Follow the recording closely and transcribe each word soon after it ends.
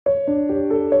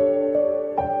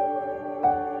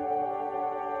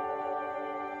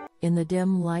In the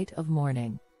dim light of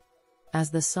morning, as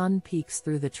the sun peeks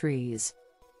through the trees,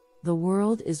 the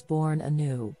world is born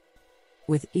anew.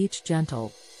 With each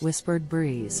gentle, whispered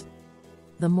breeze,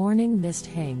 the morning mist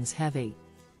hangs heavy,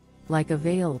 like a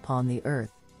veil upon the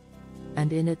earth,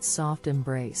 and in its soft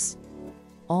embrace,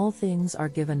 all things are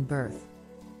given birth.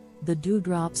 The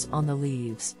dewdrops on the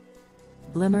leaves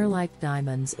glimmer like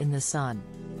diamonds in the sun,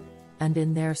 and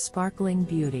in their sparkling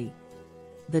beauty,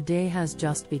 the day has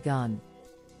just begun.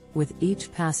 With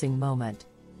each passing moment,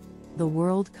 the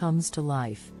world comes to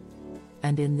life,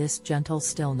 and in this gentle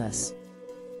stillness,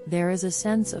 there is a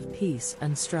sense of peace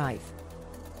and strife.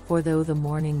 For though the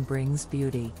morning brings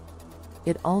beauty,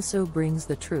 it also brings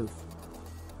the truth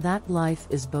that life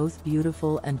is both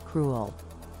beautiful and cruel,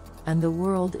 and the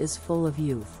world is full of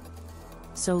youth.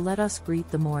 So let us greet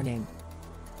the morning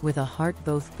with a heart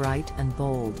both bright and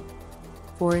bold,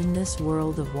 for in this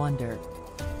world of wonder,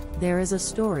 there is a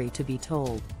story to be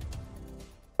told.